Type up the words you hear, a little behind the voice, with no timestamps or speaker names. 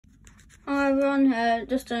Hi everyone,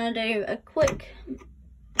 just going to do a quick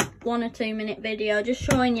 1 or 2 minute video just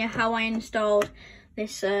showing you how I installed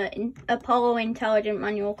this Apollo Intelligent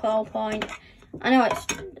Manual Call Point. I know it's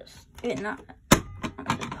just doing that.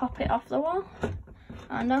 I'll just pop it off the wall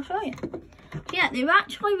and I'll show you. So yeah, they're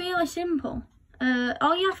actually really simple.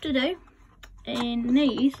 All you have to do in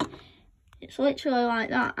these, it's literally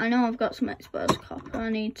like that. I know I've got some exposed copper, I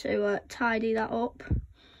need to tidy that up.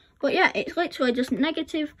 But yeah, it's literally just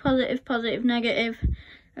negative, positive, positive, negative.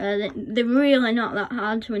 They're really not that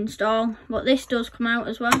hard to install, but this does come out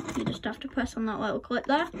as well. You just have to press on that little clip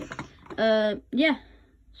there. Yeah,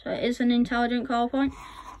 so it is an intelligent call point.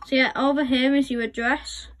 So yeah, over here is your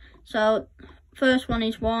address. So first one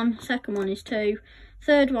is 1, second one is 2,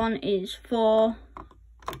 third one is 4,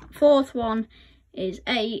 fourth one is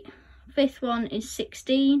 8, fifth one is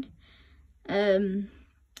 16.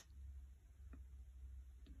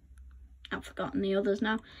 I've forgotten the others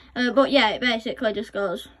now. But yeah, it basically just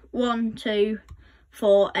goes 1, 2,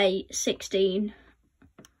 4, 8, 16,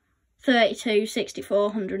 32, 64,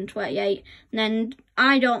 128. And then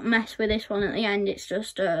I don't mess with this one at the end. It's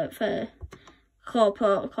just for core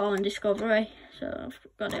protocol and discovery. So I've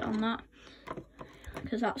got it on that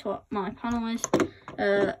because that's what my panel is.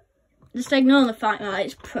 Just ignore the fact that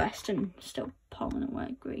it's pressed and still pulling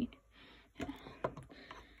away green. Yeah.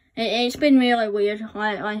 It's been really weird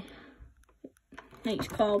lately. These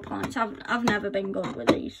call points. I've never been good with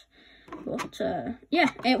these, but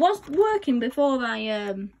yeah, it was working before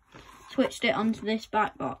I switched it onto this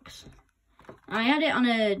back box. I had it on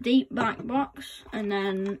a deep back box, and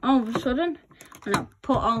then all of a sudden, when I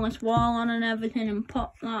put all this wall on and everything and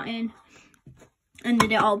popped that in and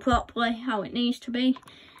did it all properly how it needs to be,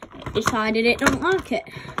 it decided it don't like it,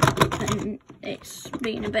 and it's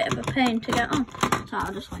been a bit of a pain to get on. So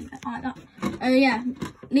I'll just leave it like that. Yeah,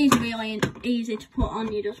 these are really easy to put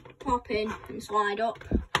on. You just pop in and slide up.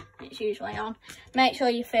 It's usually on. Make sure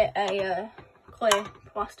you fit a clear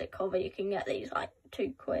plastic cover. You can get these like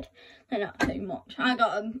 £2. They're not too much. I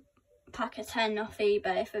got a pack of 10 off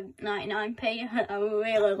eBay for 99p. I was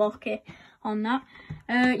really lucky on that.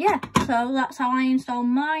 Yeah, so that's how I install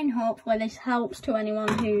mine. Hopefully this helps to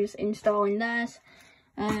anyone who's installing theirs.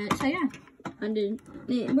 So yeah,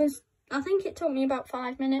 I think it took me about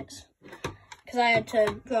 5 minutes because I had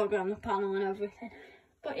to program the panel and everything.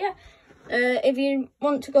 But yeah, if you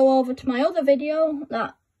want to go over to my other video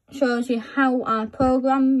that shows you how I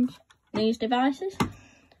programmed these devices,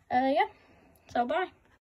 yeah, so bye.